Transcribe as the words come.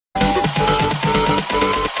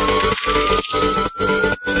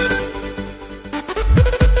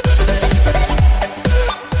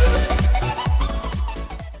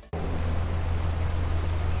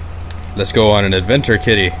Let's go on an adventure,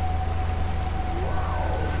 kitty.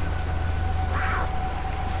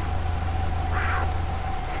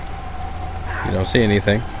 You don't see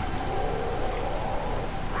anything.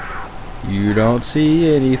 You don't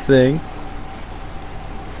see anything.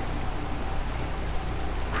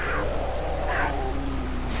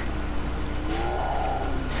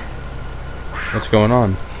 What's going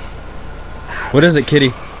on? What is it,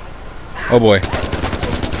 kitty? Oh boy.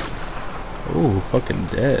 Oh, fucking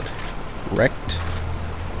dead. Wrecked.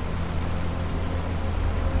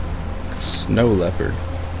 Snow leopard.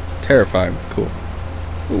 Terrifying. Cool.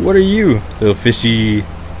 What are you, little fishy?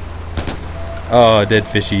 Oh, dead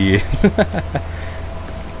fishy.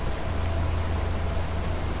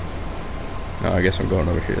 No, I guess I'm going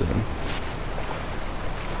over here then.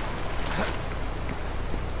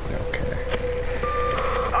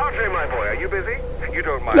 My boy, are you busy? You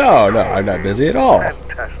don't mind? No, I'm not busy at all.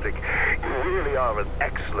 Fantastic. You really are an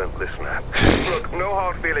excellent listener. Look, no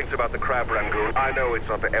hard feelings about the crab rangoon. I know it's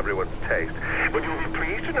not to everyone's taste. But you'll be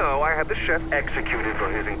pleased to know I had the chef executed for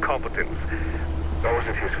his incompetence. Or was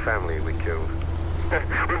it his family we killed?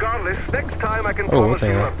 Regardless, next time I can promise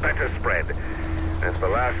you a better spread. It's the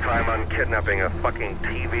last time I'm kidnapping a fucking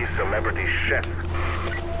TV celebrity chef.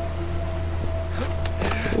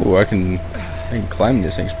 Ooh, I can climb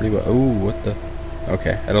these things pretty well. Ooh, what the?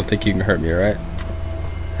 Okay, I don't think you can hurt me, right?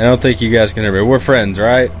 I don't think you guys can hurt me. We're friends,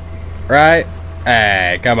 right? Right?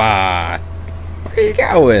 Hey, come on. Where are you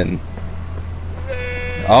going?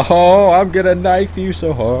 Oh, I'm gonna knife you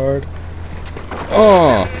so hard.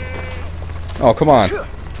 Oh. Oh, come on.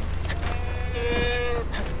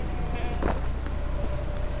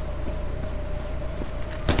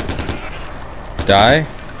 Die?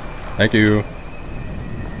 Thank you.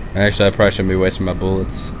 Actually, I probably shouldn't be wasting my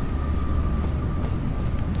bullets.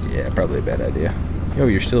 Yeah, probably a bad idea. Yo,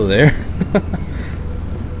 you're still there?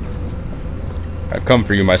 I've come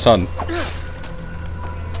for you, my son.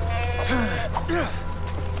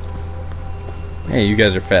 Hey, you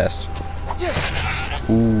guys are fast.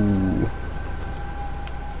 Ooh.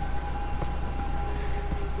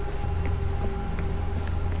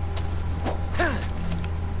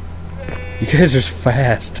 You guys are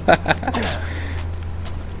fast.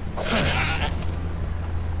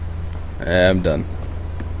 I'm done.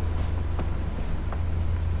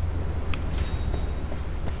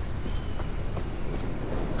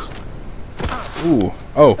 Ooh.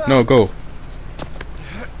 Oh, no, go.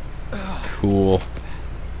 Cool.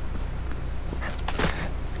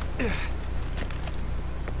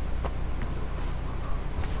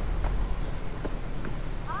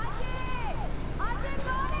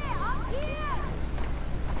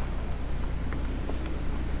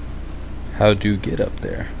 How do you get up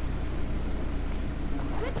there?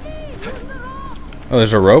 Oh,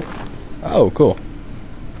 there's a rope? Oh, cool.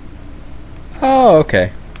 Oh,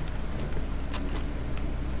 okay.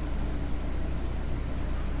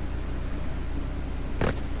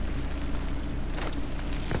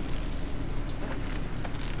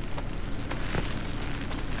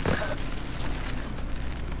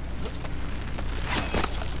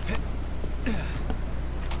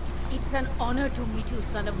 It's an honor to meet you,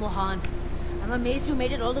 son of Mohan. I'm amazed you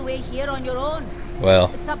made it all the way here on your own. Well,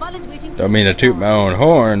 Sabal is waiting for don't mean to toot my own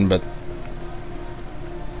horn, but...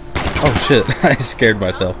 Oh shit, I scared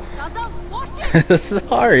myself.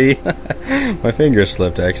 Sorry. My finger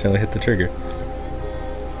slipped, I accidentally hit the trigger.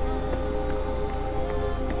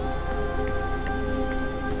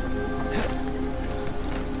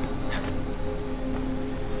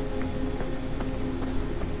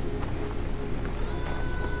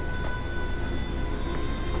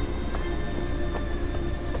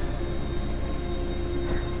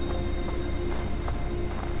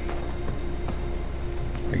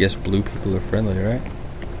 I guess blue people are friendly, right?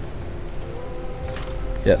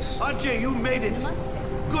 Yes. Ajay, you made it.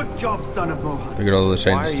 Good job, son of Mohan. Look at all the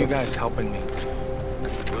shiny Why are stuff. you guys helping me?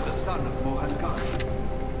 You're the son of Mohan Khan.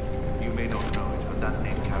 You may not know it, but that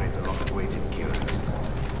name carries a lot of weight in Kira,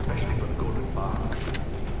 especially for the Golden Bar.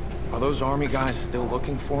 Are those army guys still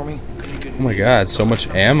looking for me? Oh my god, so much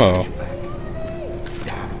ammo.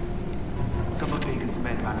 Damn. Some of Dagon's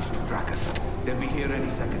men managed to track us. They'll be here any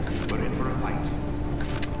second. We're in for a fight.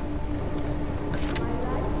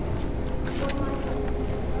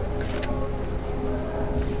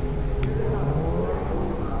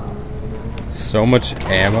 So much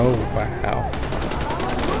ammo? Wow.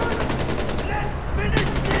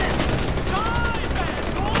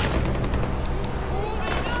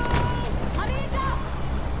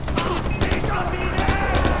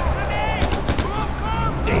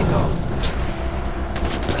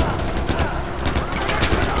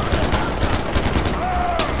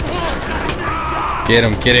 Get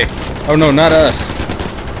him, kitty. Oh no, not us.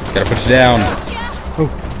 Gotta put you down. Oh.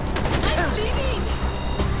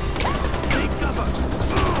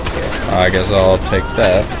 I guess I'll take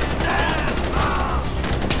that.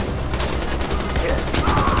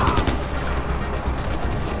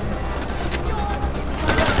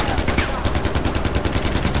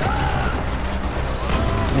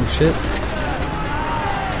 Oh shit.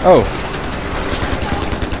 Oh.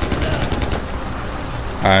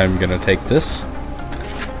 I'm gonna take this.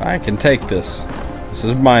 I can take this. This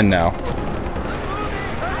is mine now.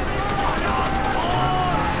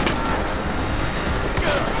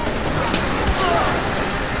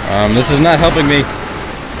 This is not helping me.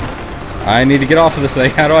 I need to get off of this thing.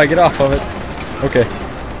 How do I get off of it? Okay.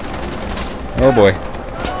 Oh boy.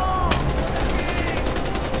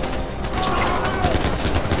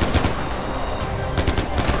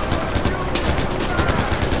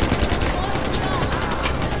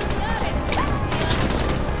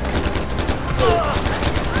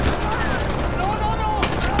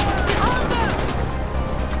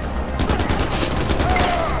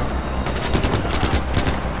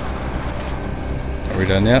 Are we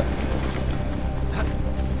done yet?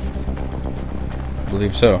 I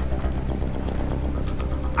believe so.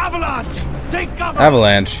 Avalanche! Take cover!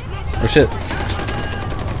 Avalanche. Oh shit.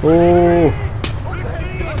 Oh.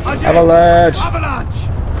 Avalanche. Avalanche!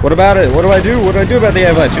 What about it? What do I do? What do I do about the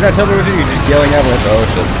avalanche? You're not telling me what to do. You're just yelling avalanche. Oh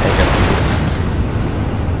shit. Okay.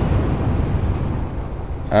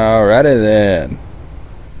 Alrighty then.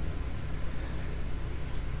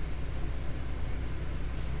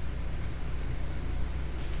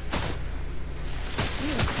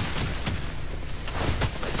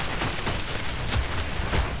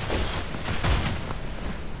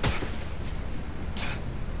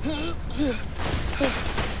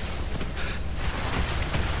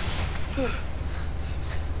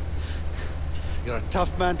 You're a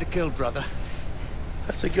tough man to kill, brother.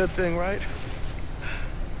 That's a good thing, right?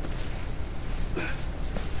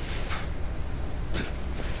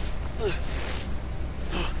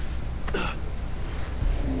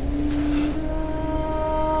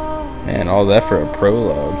 Man, all that for a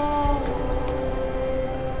prologue.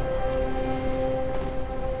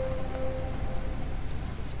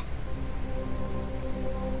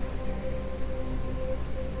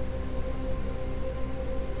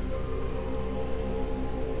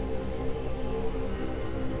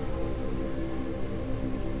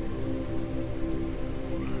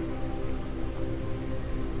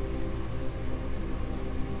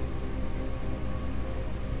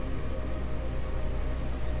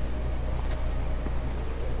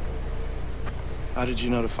 How did you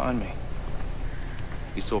know to find me?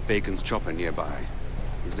 He saw Bacon's chopper nearby.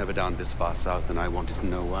 He's never down this far south, and I wanted to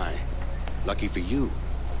know why. Lucky for you,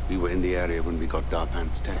 we were in the area when we got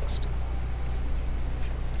Darpan's text.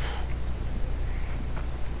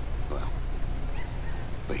 Well,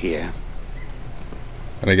 we're here.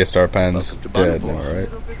 And I guess Darpan's Welcome to dead Bangalore. now,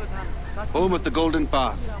 right? Home of the Golden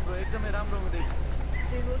Path.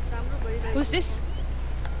 Who's this?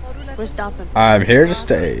 Where's Darpan? I'm here to He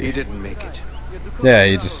stay. didn't make it. Yeah,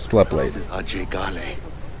 he just slept late. This is Ajay Gale,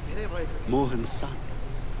 Mohan's son.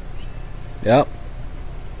 Yep.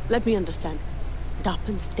 Let me understand.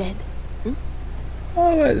 Darpan's dead.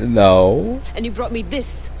 Oh, no. And you brought me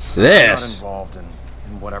this. I'm not This. involved in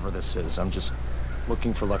whatever this is. I'm just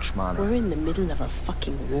looking for Lakshmana. We're in the middle of a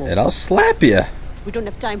fucking war. And I'll slap you. We don't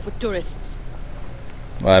have time for tourists.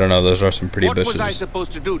 Well, I don't know. Those are some pretty What bushes. was I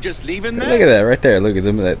supposed to do? Just leave him Look there? at that right there. Look at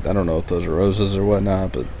them. I don't know if those are roses or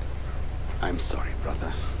whatnot, but I'm sorry,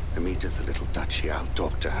 brother. Amita's a little touchy. I'll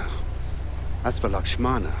talk to her. As for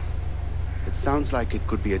Lakshmana, it sounds like it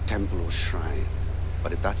could be a temple or shrine.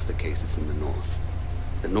 But if that's the case, it's in the north.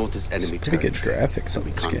 The north is enemy pretty good territory. graphics on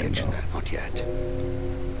We this can't game, get you though. there, not yet.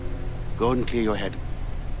 Go and clear your head.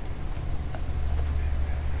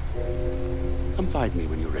 Come find me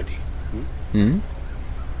when you're ready. Hmm?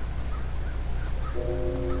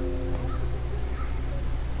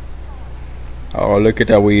 Oh, look at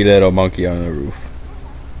that wee little monkey on the roof.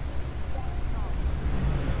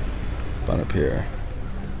 Bun up here.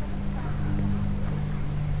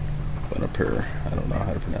 Bun up here. I don't know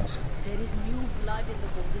how to pronounce it. There is new blood in the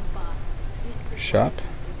Golden Path. This is Shop?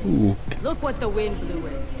 Ooh. Look what the wind blew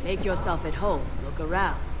in. Make yourself at home. Look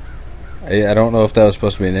around. I don't know if that was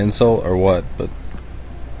supposed to be an insult or what, but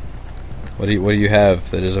what do you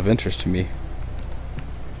have that is of interest to me?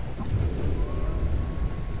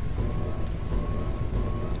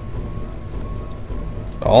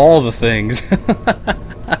 All the things.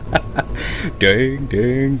 Dang,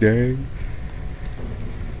 dang, dang.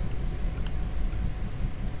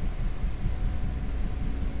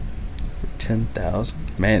 For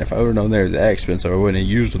 10,000. Man, if I would have known they were that expensive, I wouldn't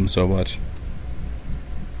have used them so much.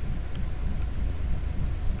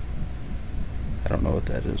 I don't know what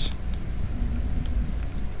that is.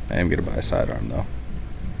 I am gonna buy a sidearm though.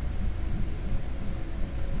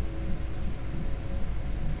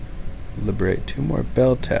 Liberate 2 more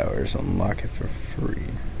bell towers. Unlock it for free.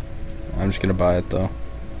 I'm just gonna buy it though.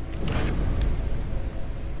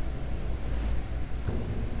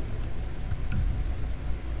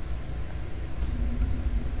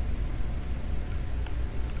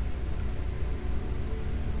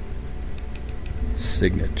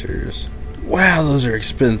 Signatures. Wow, those are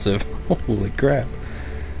expensive. Holy crap.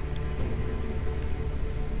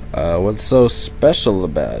 What's so special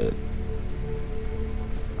about it?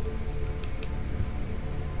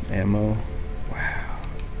 Ammo. Wow.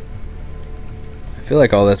 I feel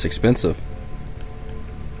like all that's expensive.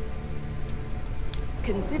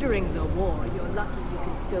 Considering the war, you're lucky you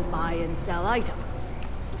can still buy and sell items.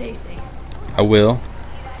 Stay safe. I will.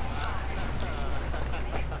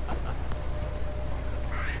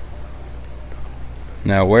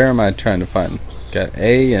 Now, where am I trying to find? Got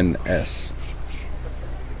A and S.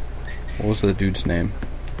 What was the dude's name?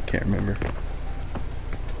 Can't remember.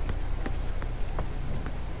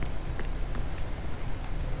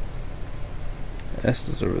 S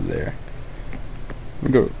is over there. Let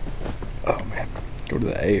me go. Oh man, go to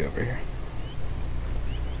the A over here.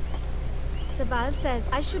 Sabal says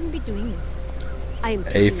I shouldn't be doing this. I am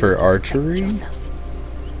A for archery?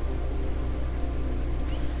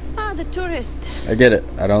 Ah, the tourist. I get it.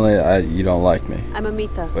 You don't like me. I'm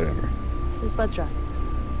Amita. Whatever. This is Badra.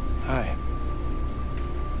 Hi.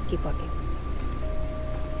 Keep walking.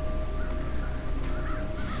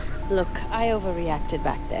 Look, I overreacted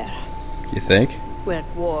back there. You think? We're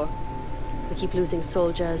at war. We keep losing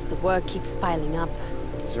soldiers. The work keeps piling up.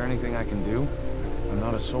 Is there anything I can do? I'm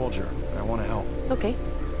not a soldier, but I want to help. Okay.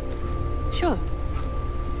 Sure.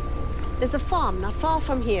 There's a farm not far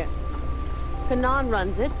from here. Kanan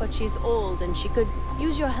runs it, but she's old and she could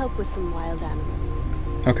use your help with some wild animals.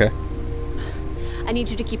 Okay. I need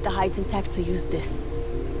you to keep the hides intact, so use this.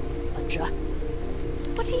 Badra.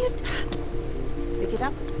 What are you... Pick it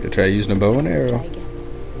up. You try using a bow and arrow. Try again.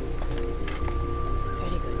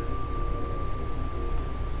 Very good.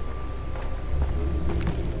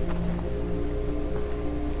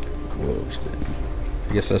 Woolston.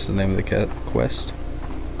 I guess that's the name of the quest.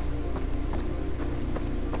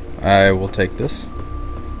 I will take this.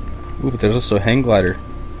 Ooh, but there's also a hang glider.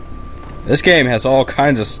 This game has all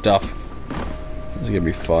kinds of stuff. This is gonna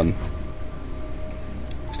be fun.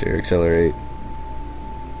 Steer, accelerate,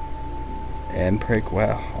 and brake.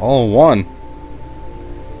 Wow, all in one.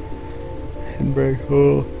 Handbrake.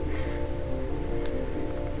 Oh.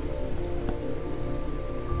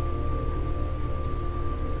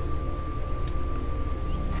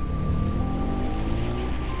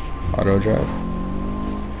 Auto drive.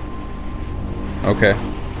 Okay.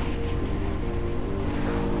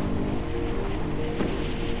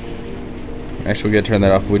 Actually, we gotta turn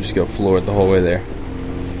that off. We just go floored the whole way there.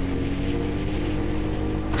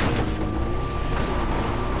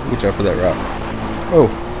 Watch out for that route. Oh!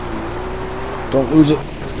 Don't lose it.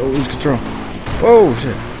 Don't lose control. Whoa,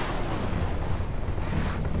 shit.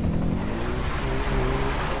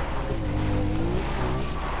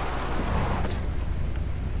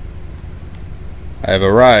 I have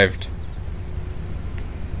arrived.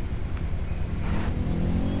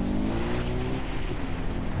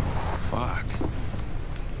 Fuck.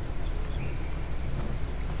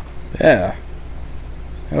 Yeah.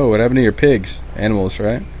 Oh, what happened to your pigs? Animals,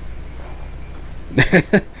 right?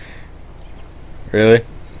 Really?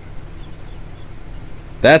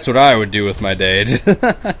 That's what I would do with my day.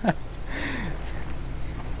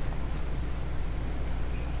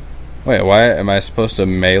 Wait, why am I supposed to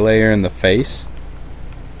melee her in the face?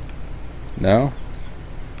 No?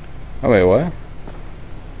 Oh wait, what?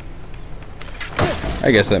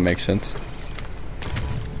 I guess that makes sense.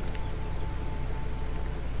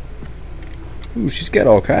 Ooh, she's got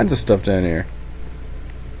all kinds of stuff down here.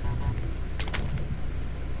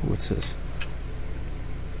 What's this?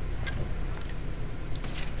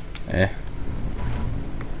 Eh.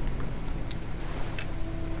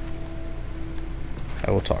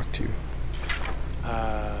 I will talk to you.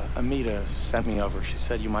 Amita sent me over. She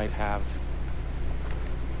said you might have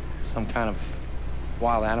some kind of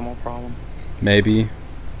wild animal problem. Maybe.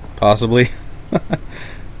 Possibly.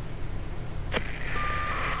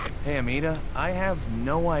 Hey, Amita, I have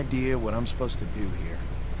no idea what I'm supposed to do here.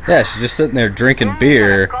 Yeah, she's just sitting there drinking Drones are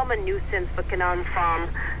beer. a common nuisance for Kanan's farm.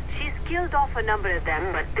 She's killed off a number of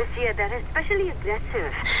them, but this year they're especially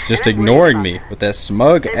aggressive. She's just And I'm worried ignoring about me her. with that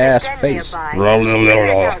smug There's a ass den face. nearby.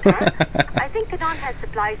 I think Kanan has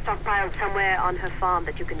supplies stockpiled somewhere on her farm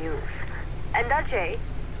that you can use. And Ajay,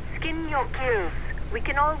 skin your kills. We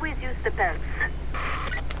can always use the pelts.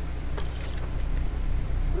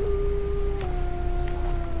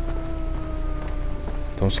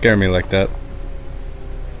 Don't scare me like that.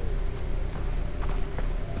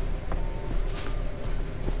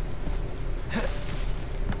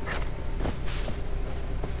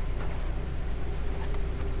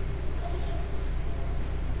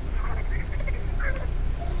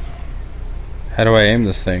 How do I aim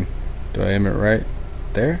this thing? Do I aim it right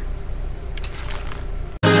there?